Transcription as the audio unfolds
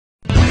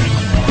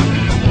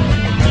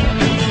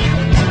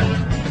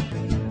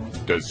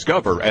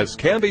Discover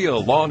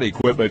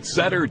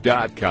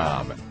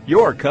EscambiaLawnEquipmentCenter.com,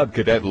 your Cub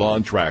Cadet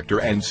Lawn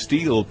Tractor and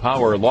Steel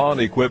Power Lawn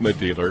Equipment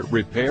dealer,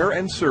 repair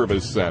and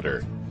service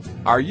center.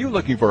 Are you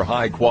looking for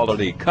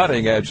high-quality,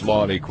 cutting-edge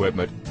lawn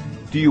equipment?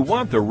 Do you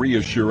want the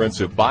reassurance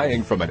of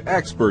buying from an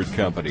expert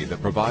company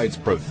that provides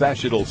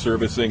professional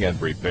servicing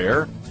and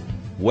repair?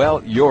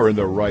 Well, you're in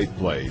the right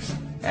place.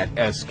 At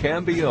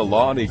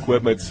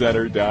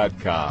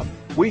EscambiaLawnEquipmentCenter.com,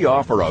 we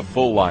offer a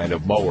full line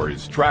of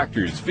mowers,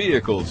 tractors,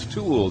 vehicles,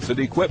 tools, and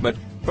equipment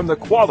from the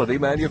quality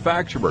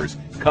manufacturers,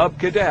 Cub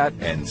Cadet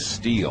and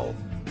Steel.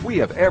 We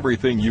have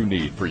everything you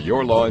need for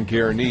your lawn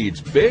care needs,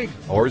 big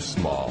or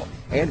small,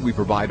 and we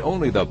provide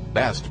only the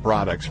best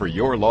products for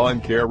your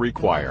lawn care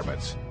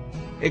requirements.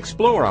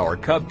 Explore our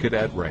Cub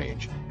Cadet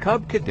range.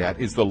 Cub Cadet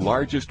is the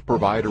largest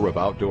provider of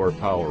outdoor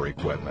power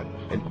equipment,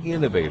 an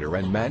innovator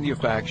and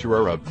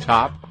manufacturer of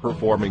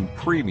top-performing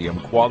premium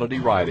quality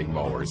riding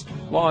mowers,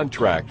 lawn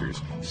tractors,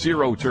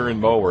 zero-turn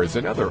mowers,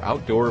 and other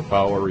outdoor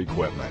power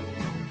equipment.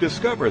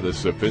 Discover the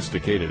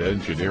sophisticated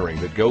engineering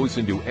that goes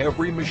into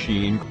every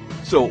machine.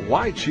 So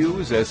why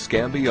choose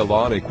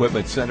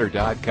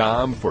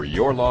EscambiaLawnEquipmentCenter.com for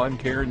your lawn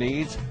care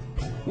needs?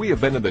 We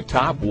have been in the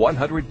top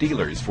 100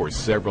 dealers for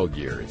several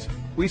years.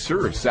 We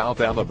serve South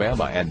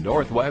Alabama and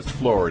Northwest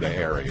Florida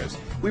areas.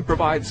 We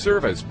provide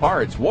service,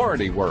 parts,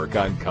 warranty work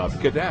on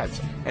Cub Cadets,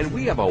 and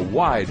we have a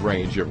wide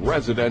range of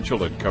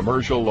residential and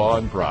commercial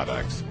lawn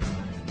products.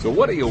 So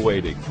what are you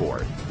waiting for?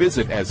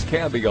 Visit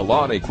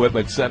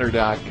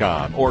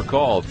EscambiaLawnEquipmentCenter.com or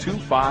call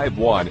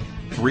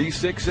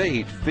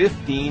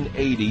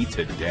 251-368-1580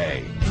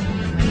 today.